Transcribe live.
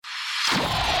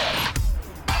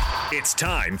It's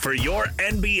time for your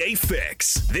NBA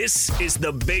fix. This is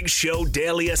the Big Show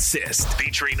Daily Assist,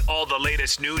 featuring all the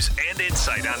latest news and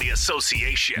insight on the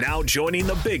association. Now joining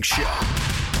the Big Show,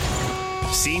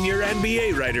 senior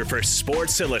NBA writer for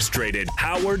Sports Illustrated,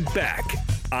 Howard Beck,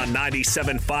 on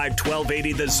 97.5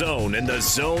 1280 The Zone and the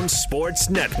Zone Sports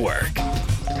Network.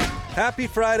 Happy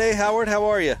Friday, Howard. How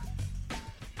are you?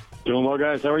 Doing well,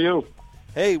 guys. How are you?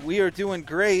 Hey, we are doing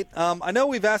great. I know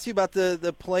we've asked you about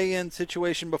the play-in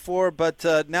situation before, but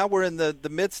now we're in the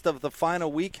midst of the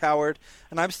final week, Howard,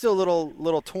 and I'm still a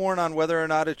little torn on whether or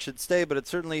not it should stay, but it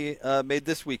certainly made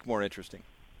this week more interesting.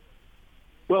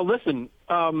 Well, listen,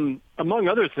 among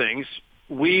other things,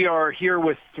 we are here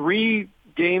with 3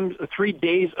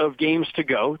 days of games to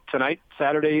go, tonight,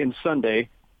 Saturday, and Sunday,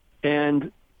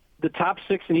 and the top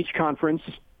 6 in each conference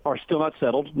are still not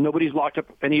settled. Nobody's locked up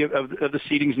any of the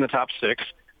seedings in the top 6.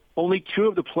 Only 2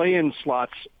 of the play-in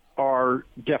slots are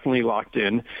definitely locked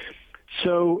in.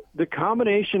 So the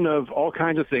combination of all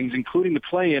kinds of things, including the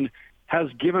play-in,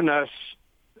 has given us,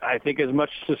 I think, as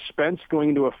much suspense going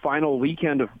into a final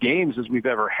weekend of games as we've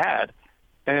ever had.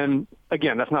 And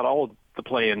again, that's not all of the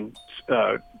play-in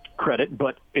credit,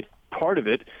 but it's part of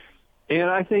it. And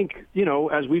I think,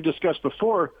 as we've discussed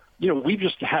before, we've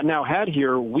just now had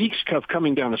here weeks of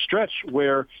coming down the stretch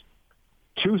where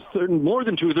more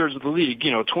than 2/3 of the league,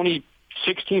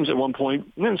 26 teams at one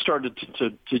point, and then started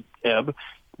to ebb,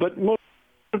 but most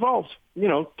involved.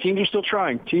 Teams are still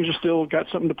trying. Teams are still got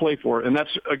something to play for, and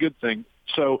that's a good thing.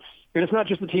 So, and it's not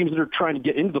just the teams that are trying to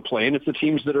get into the play-in, it's the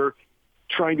teams that are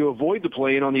trying to avoid the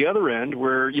play-in on the other end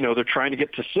where, they're trying to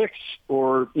get to 6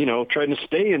 or, trying to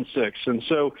stay in 6. And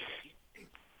so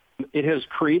it has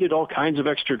created all kinds of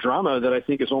extra drama that I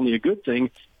think is only a good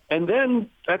thing. And then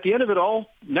at the end of it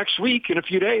all, next week, in a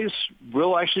few days,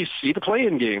 we'll actually see the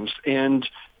play-in games, and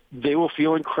they will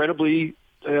feel incredibly,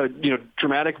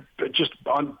 dramatic just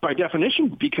by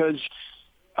definition because,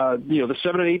 the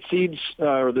 7 and 8 seeds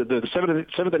or the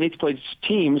 7th and 8th place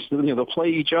teams, they'll play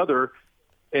each other,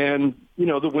 and,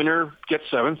 the winner gets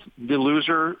 7th. The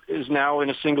loser is now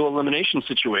in a single elimination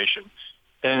situation.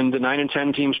 And the 9 and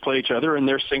 10 teams play each other, and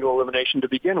they're single elimination to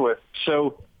begin with.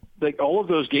 So, all of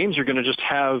those games are going to just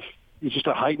have just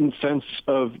a heightened sense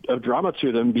of drama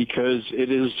to them because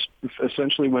it is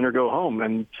essentially win or go home.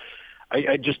 And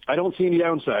I don't see any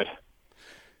downside.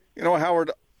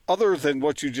 Howard, other than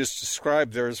what you just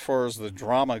described there as far as the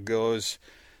drama goes,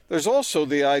 there's also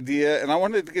the idea, and I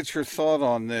wanted to get your thought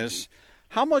on this.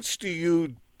 How much do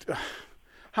you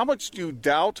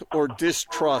doubt or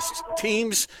distrust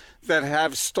teams that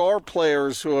have star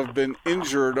players who have been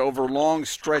injured over long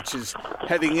stretches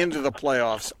heading into the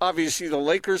playoffs? Obviously, the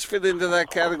Lakers fit into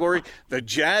that category. The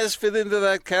Jazz fit into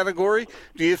that category.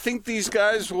 Do you think these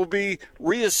guys will be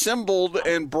reassembled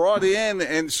and brought in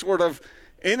and sort of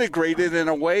integrated in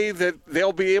a way that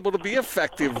they'll be able to be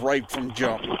effective right from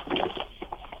jump?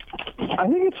 I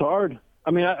think it's hard.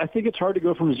 I think it's hard to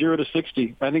go from 0 to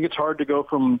 60. I think it's hard to go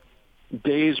from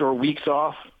days or weeks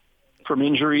off from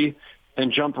injury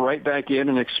and jump right back in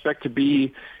and expect to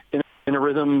be in a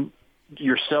rhythm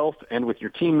yourself and with your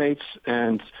teammates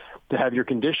and to have your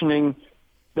conditioning.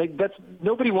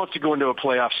 Nobody wants to go into a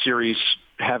playoff series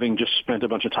having just spent a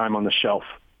bunch of time on the shelf.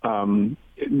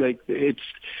 It's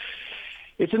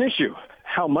an issue.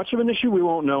 How much of an issue we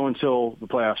won't know until the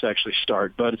playoffs actually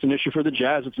start. But it's an issue for the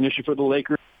Jazz. It's an issue for the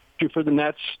Lakers. It's an issue for the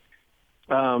Nets.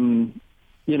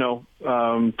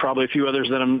 Probably a few others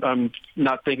that I'm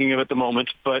not thinking of at the moment,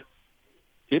 but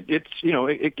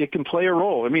it can play a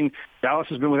role. Dallas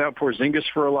has been without Porzingis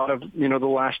for a lot of, the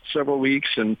last several weeks,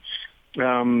 and,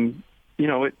 those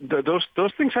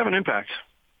things have an impact.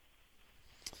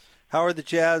 Howard, the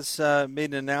Jazz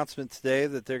made an announcement today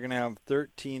that they're going to have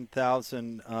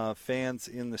 13,000 fans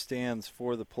in the stands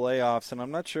for the playoffs, and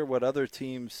I'm not sure what other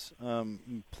teams'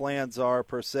 plans are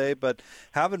per se, but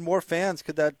having more fans,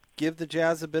 could that give the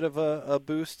Jazz a bit of a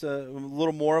boost, a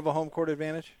little more of a home court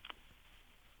advantage?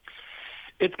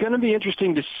 It's going to be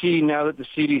interesting to see now that the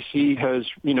CDC has,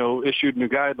 issued new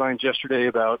guidelines yesterday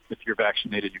about if you're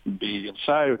vaccinated, you can be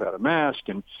inside without a mask,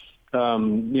 and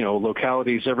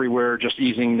localities everywhere just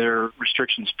easing their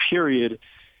restrictions, period.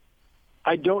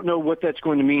 I don't know what that's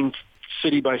going to mean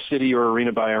city by city or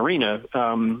arena by arena.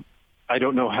 I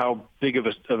don't know how big of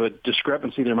a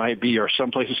discrepancy there might be. Are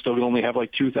some places still only have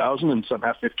like 2,000 and some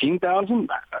have 15,000?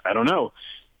 I don't know.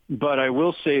 But I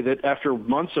will say that after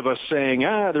months of us saying,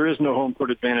 there is no home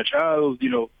court advantage,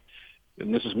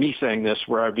 and this is me saying this,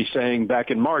 where I'd be saying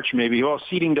back in March maybe,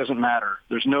 seating doesn't matter.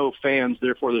 There's no fans,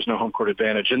 therefore there's no home court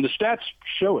advantage. And the stats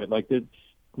show it. Like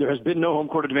there has been no home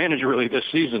court advantage really this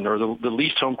season, or the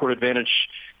least home court advantage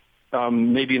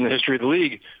maybe in the history of the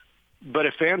league. But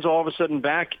if fans are all of a sudden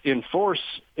back in force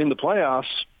in the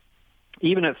playoffs,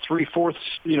 even at 3/4,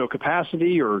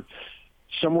 capacity or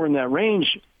somewhere in that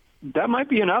range, that might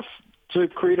be enough to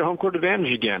create a home court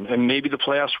advantage again. And maybe the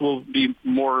playoffs will be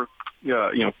more,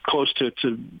 close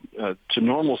to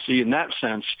normalcy in that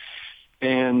sense.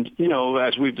 And,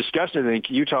 as we've discussed, I think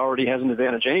Utah already has an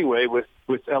advantage anyway with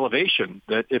elevation,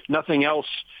 that if nothing else,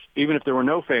 even if there were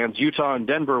no fans, Utah and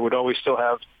Denver would always still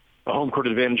have a home court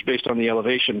advantage based on the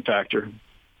elevation factor.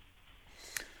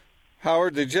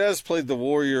 Howard, the Jazz played the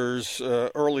Warriors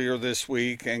earlier this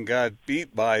week and got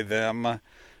beat by them.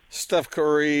 Steph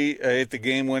Curry hit the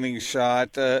game-winning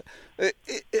shot.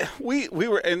 We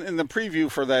were in the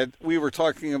preview for that. We were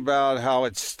talking about how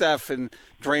it's Steph and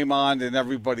Draymond and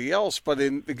everybody else, but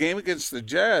in the game against the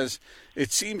Jazz,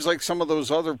 it seems like some of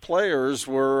those other players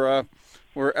were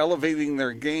elevating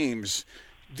their games.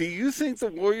 Do you think the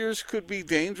Warriors could be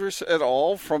dangerous at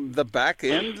all from the back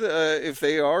end if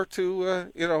they are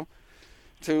to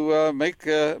make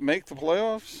the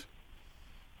playoffs?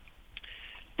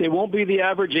 They won't be the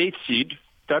average 8th seed,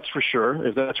 that's for sure,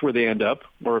 if that's where they end up,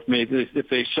 or if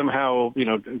they somehow,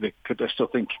 they could, I still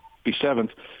think, be 7th.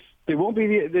 They won't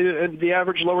be the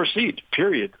average lower seed,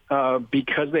 period,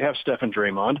 because they have Steph and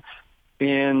Draymond,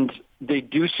 and they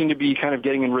do seem to be kind of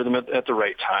getting in rhythm at the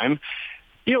right time.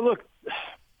 Look,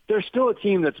 they're still a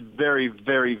team that's very,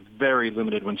 very, very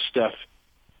limited when Steph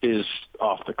is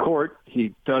off the court.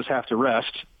 He does have to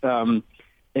rest.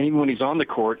 And even when he's on the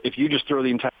court, if you just throw the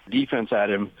entire defense at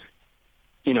him,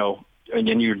 and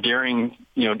then you're daring,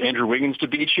 Andrew Wiggins to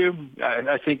beat you,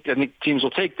 I think teams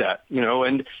will take that,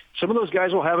 and some of those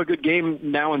guys will have a good game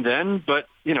now and then, but,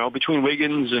 between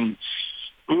Wiggins and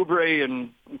Oubre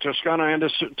and Toscano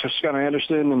Anderson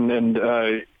and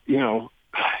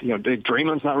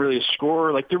Draymond's not really a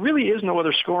scorer. Like, there really is no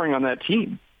other scoring on that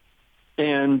team.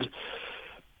 And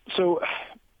so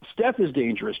Steph is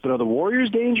dangerous, but are the Warriors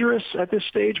dangerous at this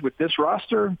stage with this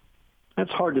roster?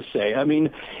 That's hard to say. I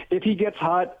mean, if he gets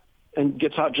hot and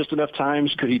gets hot just enough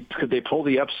times, could they pull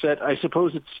the upset? I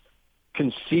suppose it's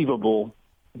conceivable,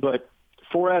 but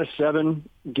 4 out of 7,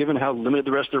 given how limited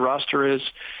the rest of the roster is,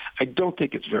 I don't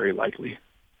think it's very likely.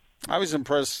 I was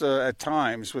impressed at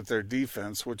times with their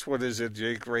defense, which, what is it,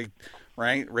 Jake,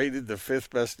 rated the 5th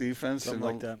best defense?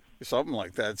 Something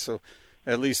like that. So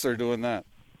at least they're doing that.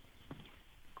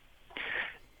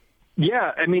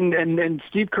 Yeah, I mean, and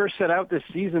Steve Kerr set out this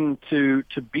season to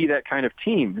be that kind of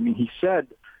team. I mean, he said,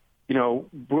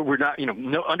 we're not,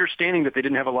 no understanding that they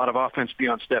didn't have a lot of offense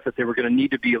beyond Steph, that they were going to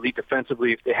need to be elite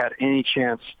defensively if they had any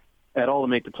chance at all to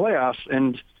make the playoffs.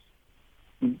 And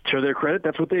to their credit,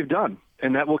 that's what they've done,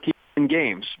 and that will keep in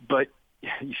games. But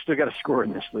you still got to score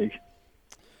in this league.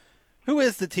 Who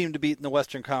is the team to beat in the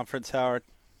Western Conference, Howard?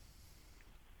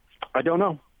 I don't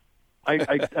know.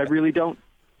 I really don't.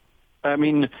 I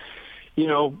mean,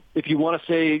 if you want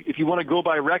to go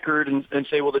by record and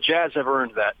say, well, the Jazz have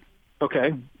earned that.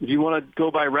 Okay. If you want to go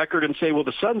by record and say, well,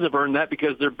 the Suns have earned that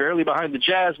because they're barely behind the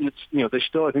Jazz, and it's, they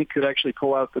still, I think, could actually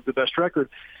pull out the best record.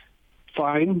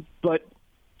 Fine. But,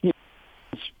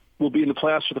 we'll be in the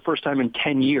playoffs for the first time in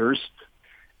 10 years.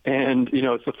 And,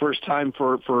 it's the first time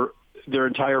for their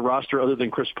entire roster other than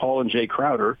Chris Paul and Jay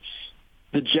Crowder.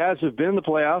 The Jazz have been in the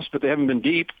playoffs, but they haven't been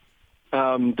deep.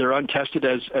 They're untested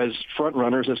as front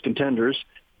runners, as contenders.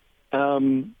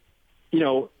 The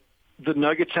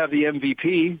Nuggets have the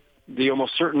MVP, the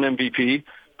almost certain MVP,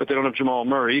 but they don't have Jamal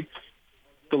Murray.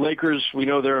 The Lakers, we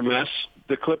know they're a mess.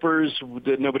 The Clippers,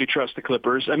 nobody trusts the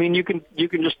Clippers. I mean, you can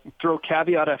just throw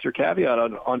caveat after caveat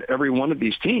on every one of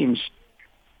these teams.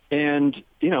 And,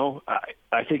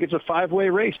 I think it's a 5-way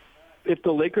race. If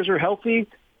the Lakers are healthy,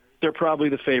 they're probably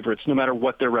the favorites, no matter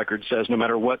what their record says, no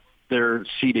matter what their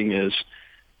seeding is.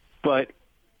 But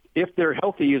if they're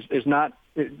healthy is not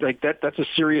like that. That's a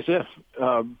serious if.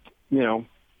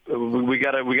 We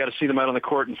gotta see them out on the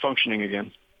court and functioning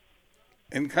again.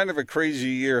 In kind of a crazy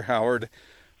year, Howard,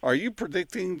 are you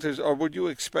predicting or would you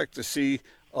expect to see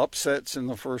upsets in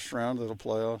the first round of the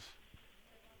playoffs?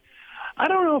 I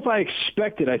don't know if I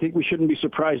expect it. I think we shouldn't be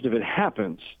surprised if it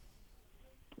happens.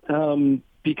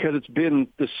 Because it's been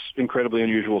this incredibly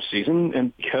unusual season,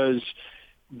 and because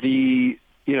the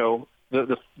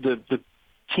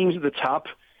teams at the top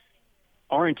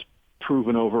aren't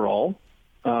proven overall.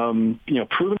 Proven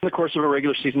in the course of a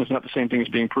regular season is not the same thing as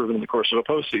being proven in the course of a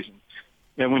postseason.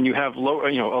 And when you have a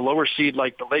lower seed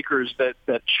like the Lakers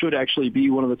that should actually be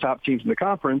one of the top teams in the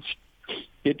conference,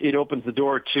 it opens the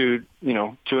door to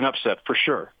an upset for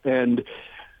sure. And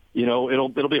it'll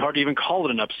be hard to even call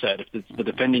it an upset if it's the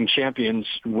defending champions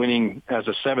winning as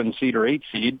a 7 seed or 8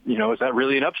 seed. Is that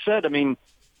really an upset? I mean,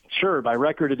 Sure, by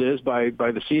record it is, by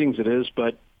the seedings it is,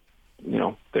 but,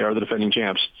 they are the defending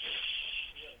champs.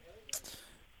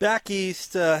 Back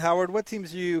east, Howard, what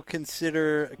teams are you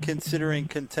considering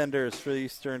contenders for the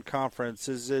Eastern Conference?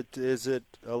 Is it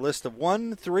a list of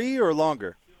 1, 3, or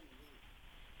longer?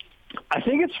 I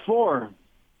think it's 4.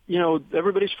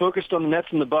 Everybody's focused on the Nets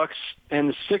and the Bucks and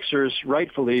the Sixers,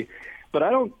 rightfully, but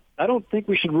I don't think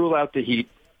we should rule out the Heat.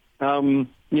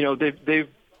 They've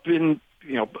been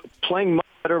playing much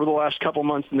better over the last couple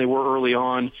months than they were early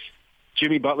on.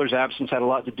 Jimmy Butler's absence had a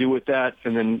lot to do with that,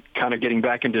 and then kind of getting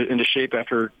back into shape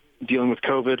after dealing with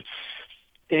COVID.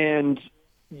 And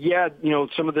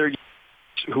some of their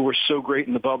who were so great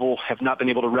in the bubble have not been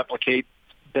able to replicate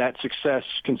that success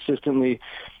consistently,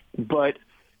 but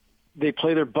they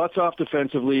play their butts off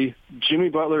defensively. Jimmy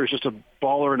Butler is just a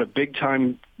baller and a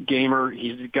big-time gamer.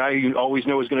 He's the guy you always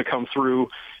know is going to come through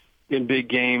in big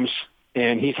games,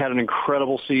 and he's had an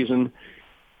incredible season.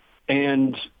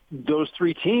 And those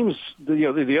 3 teams, the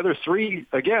other 3,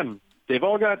 again, they've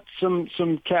all got some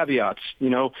caveats.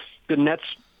 The Nets'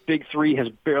 big 3 has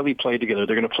barely played together.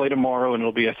 They're going to play tomorrow, and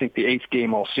it'll be, I think, the 8th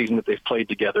game all season that they've played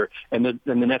together. And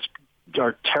the Nets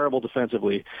are terrible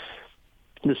defensively.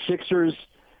 The Sixers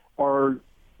are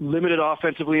limited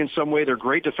offensively in some way. They're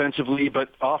great defensively, but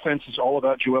offense is all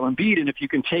about Joel Embiid. And if you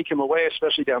can take him away,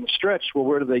 especially down the stretch, well,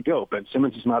 where do they go? Ben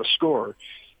Simmons is not a scorer.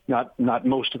 Not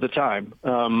most of the time.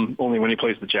 Only when he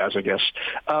plays the Jazz, I guess.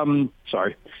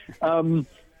 Sorry.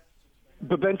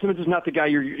 But Ben Simmons is not the guy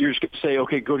you're just going to say,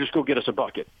 okay, go get us a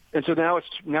bucket. And so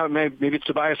now maybe it's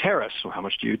Tobias Harris. So how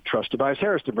much do you trust Tobias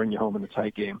Harris to bring you home in a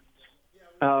tight game?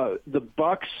 The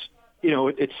Bucks,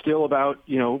 it's still about,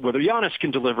 whether Giannis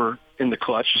can deliver in the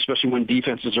clutch, especially when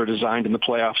defenses are designed in the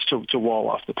playoffs to wall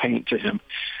off the paint to him.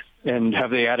 And have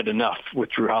they added enough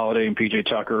with Drew Holiday and PJ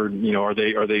Tucker?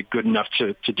 Are they good enough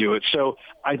to do it? So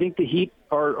I think the Heat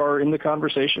are in the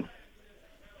conversation.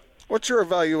 What's your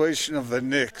evaluation of the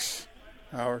Knicks,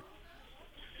 Howard?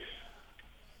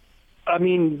 I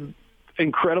mean,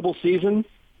 incredible season.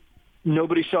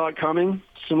 Nobody saw it coming,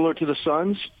 similar to the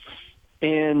Suns.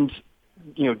 And,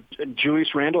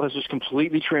 Julius Randle has just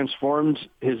completely transformed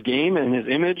his game and his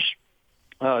image.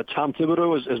 Tom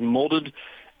Thibodeau has molded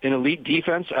an elite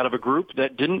defense out of a group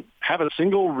that didn't have a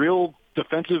single real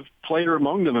defensive player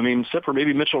among them. I mean, except for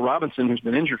maybe Mitchell Robinson, who's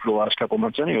been injured for the last couple of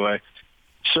months anyway.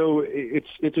 So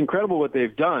it's incredible what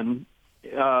they've done.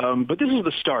 But this is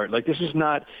the start. Like, this is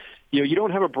not, you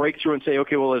don't have a breakthrough and say,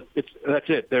 okay, well, that's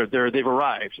it. They've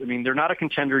arrived. I mean, they're not a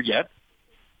contender yet.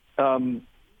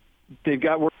 They've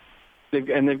got work.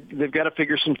 They've got to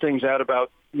figure some things out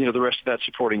about, the rest of that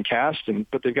supporting cast.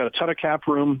 But they've got a ton of cap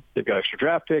room. They've got extra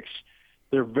draft picks.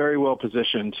 They're very well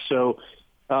positioned. So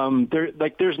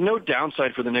there's no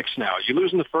downside for the Knicks now. You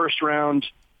lose in the first round,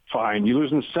 fine. You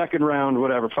lose in the second round,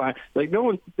 whatever, fine.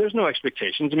 There's no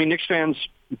expectations. I mean, Knicks fans,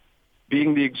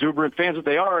 being the exuberant fans that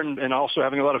they are, and also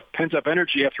having a lot of pent-up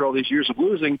energy after all these years of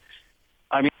losing,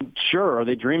 I mean, sure, are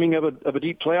they dreaming of a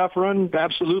deep playoff run?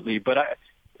 Absolutely. But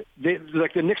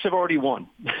the Knicks have already won.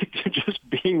 Just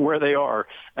being where they are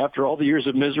after all the years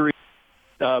of misery,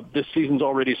 this season's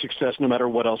already a success no matter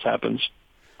what else happens.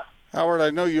 Howard, I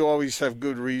know you always have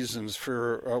good reasons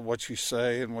for what you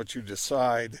say and what you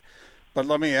decide, but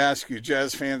let me ask you,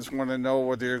 Jazz fans want to know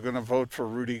whether you're going to vote for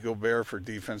Rudy Gobert for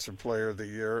Defensive Player of the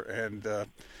Year and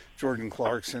Jordan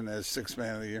Clarkson as Sixth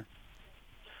Man of the Year.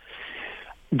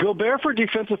 Gobert for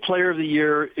Defensive Player of the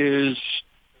Year is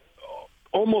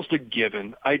almost a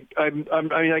given. I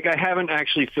haven't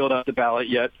actually filled out the ballot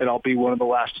yet, and I'll be one of the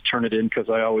last to turn it in because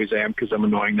I always am, because I'm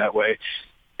annoying that way.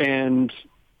 And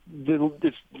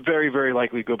it's very, very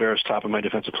likely Gobert's top of my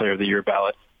Defensive Player of the Year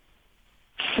ballot.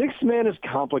 Sixth man is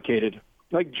complicated.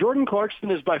 Like, Jordan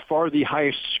Clarkson is by far the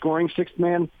highest scoring sixth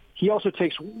man. He also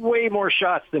takes way more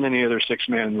shots than any other sixth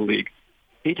man in the league.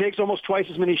 He takes almost twice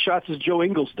as many shots as Joe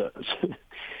Ingles does.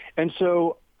 And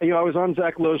so, I was on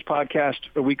Zach Lowe's podcast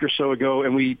a week or so ago,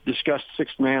 and we discussed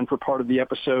sixth man for part of the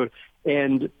episode.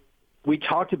 And we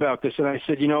talked about this, and I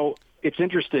said, it's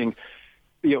interesting.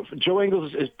 Joe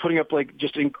Ingles is putting up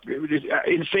just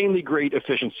insanely great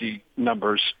efficiency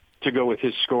numbers to go with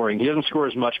his scoring. He doesn't score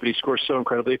as much, but he scores so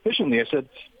incredibly efficiently. I said,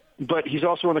 but he's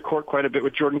also on the court quite a bit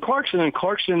with Jordan Clarkson. And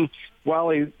Clarkson,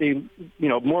 while a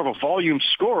more of a volume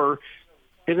scorer,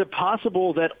 is it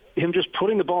possible that him just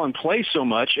putting the ball in play so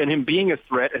much and him being a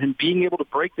threat and him being able to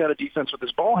break out a defense with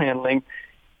his ball handling,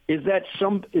 is that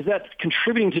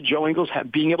contributing to Joe Ingles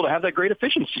being able to have that great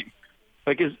efficiency?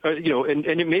 And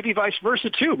it may be vice versa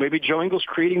too. Maybe Joe Ingles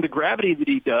creating the gravity that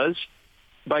he does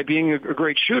by being a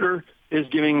great shooter is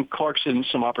giving Clarkson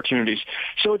some opportunities.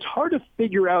 So it's hard to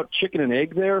figure out chicken and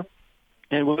egg there.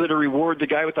 and whether to reward the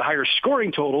guy with the higher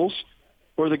scoring totals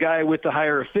or the guy with the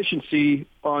higher efficiency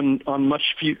on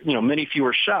many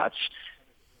fewer shots.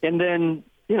 And then,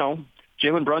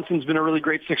 Jalen Brunson's been a really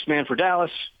great sixth man for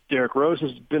Dallas. Derrick Rose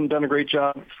has done a great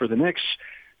job for the Knicks.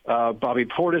 Bobby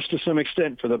Portis to some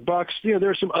extent for the Bucks. There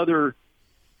are some other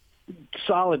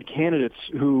solid candidates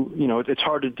who, it's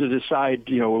hard to decide,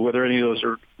 whether any of those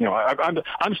are,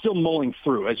 I'm still mulling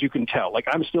through, as you can tell. Like,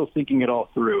 I'm still thinking it all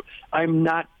through. I'm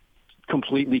not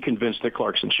completely convinced that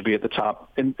Clarkson should be at the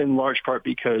top, in large part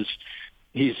because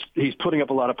he's putting up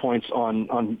a lot of points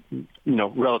on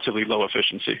relatively low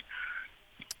efficiency.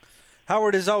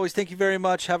 Howard, as always, thank you very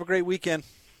much. Have a great weekend.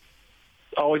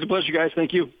 Always a pleasure, guys.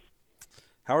 Thank you.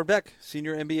 Howard Beck,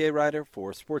 senior NBA writer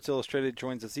for Sports Illustrated,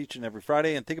 joins us each and every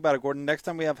Friday. And think about it, Gordon, next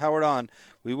time we have Howard on,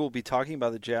 we will be talking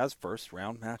about the Jazz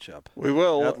first-round matchup. We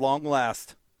will. At long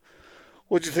last.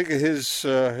 What did you think of his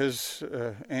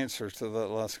answer to that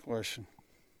last question?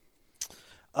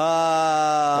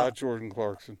 About Jordan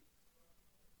Clarkson.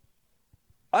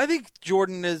 I think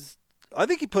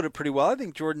he put it pretty well. I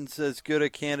think Jordan's as good a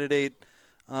candidate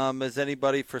as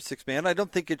anybody for sixth man. I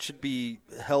don't think it should be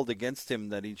held against him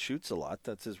that he shoots a lot.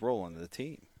 That's his role on the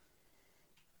team.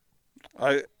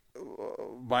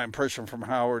 My impression from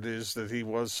Howard is that he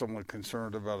was somewhat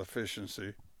concerned about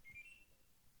efficiency.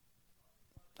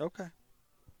 Okay.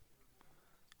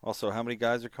 Also, how many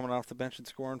guys are coming off the bench and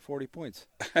scoring 40 points?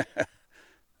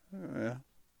 Yeah,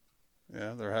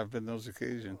 there have been those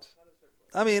occasions.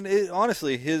 I mean,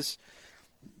 honestly,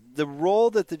 the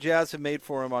role that the Jazz have made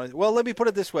for him well, let me put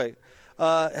it this way.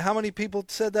 How many people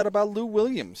said that about Lou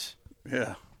Williams?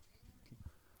 Yeah.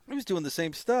 He was doing the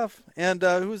same stuff. And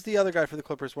who's the other guy for the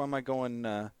Clippers? Why am I going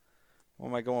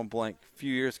blank? A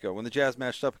few years ago, when the Jazz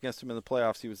matched up against him in the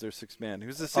playoffs, he was their sixth man. He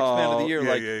was the sixth man of the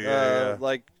year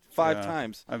like 5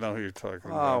 times. I know who you're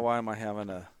talking about. Oh, why am I having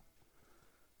a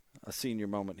senior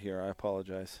moment here? I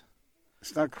apologize.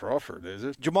 It's not Crawford, is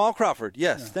it? Jamal Crawford,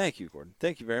 yes. Yeah. Thank you, Gordon.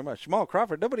 Thank you very much. Jamal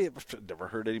Crawford, never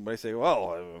heard anybody say,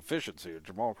 well, efficiency of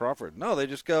Jamal Crawford. No, they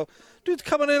just go, dude's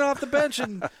coming in off the bench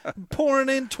and pouring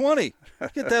in 20.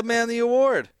 Get that man the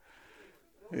award.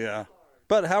 Yeah.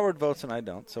 But Howard votes and I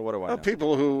don't, so what do I know?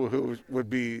 People who would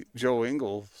be Joe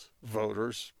Ingles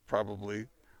voters probably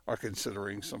are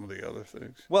considering some of the other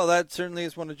things. Well, that certainly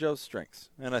is one of Joe's strengths,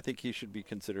 and I think he should be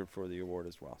considered for the award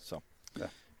as well. So,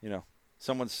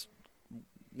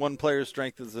 one player's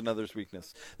strength is another's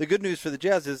weakness. The good news for the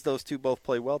Jazz is those two both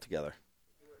play well together.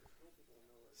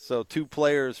 So 2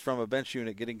 players from a bench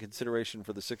unit getting consideration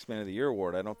for the Sixth Man of the Year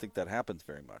award, I don't think that happens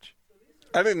very much.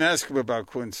 I didn't ask him about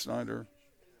Quinn Snyder.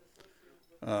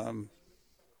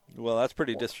 Well, that's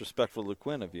pretty disrespectful to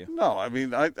Quinn of you. No, I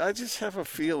mean, I just have a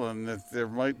feeling that there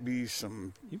might be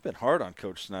some... You've been hard on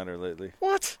Coach Snyder lately.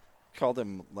 What? Called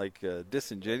him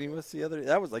disingenuous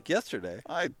that was like yesterday.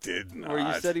 I did not. Where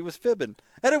you said he was fibbing.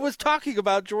 And it was talking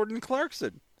about Jordan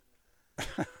Clarkson.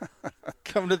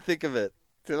 Come to think of it.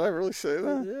 Did I really say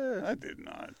that? Yeah. I did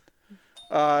not.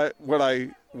 What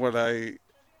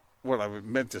I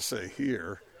meant to say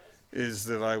here is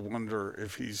that I wonder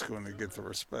if he's going to get the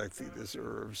respect he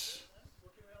deserves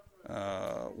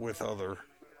with other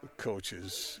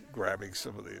coaches grabbing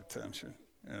some of the attention.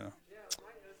 Yeah.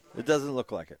 It doesn't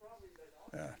look like it.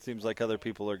 Yeah. It seems like other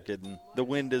people are getting – the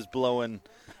wind is blowing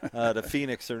to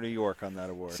Phoenix or New York on that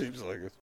award. Seems like it.